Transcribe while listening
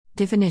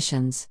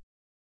Definitions.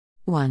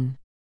 1.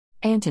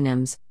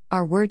 Antonyms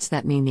are words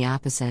that mean the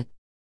opposite.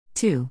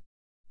 2.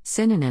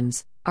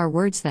 Synonyms are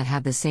words that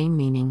have the same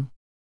meaning.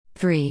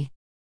 3.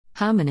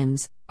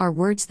 Homonyms are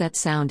words that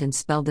sound and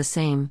spell the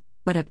same,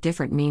 but have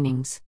different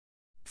meanings.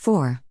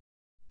 4.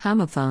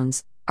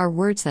 Homophones are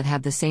words that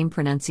have the same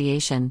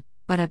pronunciation,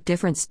 but have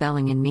different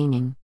spelling and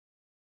meaning.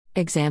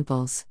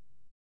 Examples.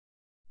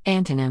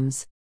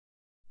 Antonyms.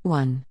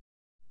 1.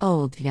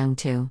 Old, young.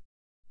 2.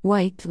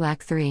 White,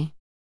 black. 3.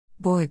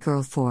 Boy,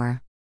 girl. 4.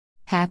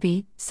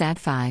 Happy, sad.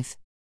 5.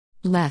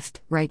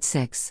 Left, right.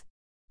 6.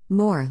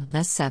 More,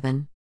 less.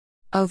 7.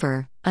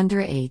 Over,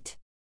 under. 8.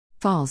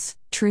 False,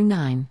 true.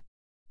 9.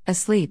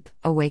 Asleep,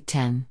 awake.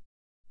 10.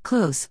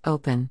 Close,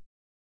 open.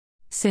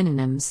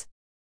 Synonyms.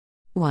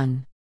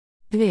 1.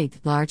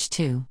 Big, large.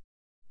 2.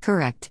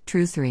 Correct,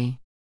 true. 3.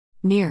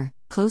 Near,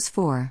 close.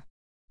 4.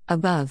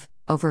 Above,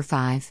 over.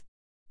 5.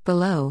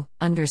 Below,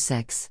 under.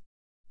 6.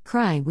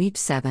 Cry, weep.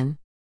 7.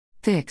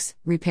 Fix,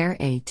 repair.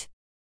 8.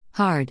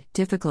 Hard,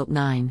 difficult.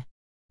 9.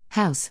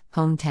 House,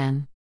 home.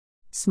 10.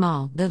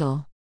 Small,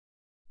 little.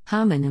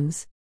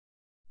 Homonyms.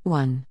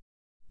 1.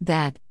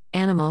 Bat,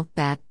 animal.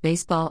 Bat,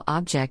 baseball.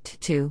 Object.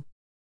 2.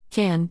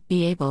 Can,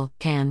 be able.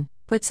 Can,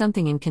 put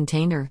something in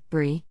container.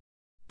 3.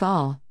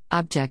 Ball,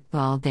 object.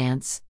 Ball,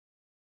 dance.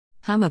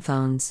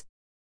 Homophones.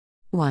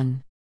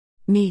 1.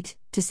 Meat,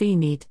 to see.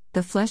 Meat,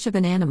 the flesh of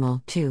an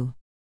animal. 2.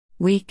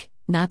 Weak,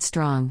 not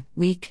strong.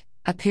 Week,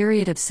 a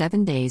period of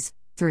 7 days.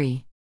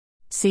 3.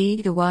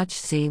 See, to watch.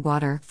 See,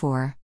 water.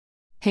 4.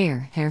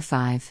 Hair, hair.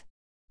 5.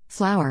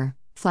 Flower,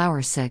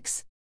 flower.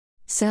 6.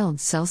 Cell,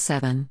 cell.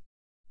 7.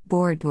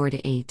 Board, board.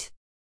 8.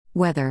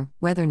 Weather,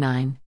 weather.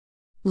 9.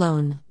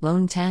 Loan,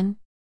 loan. 10.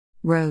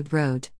 Road, road.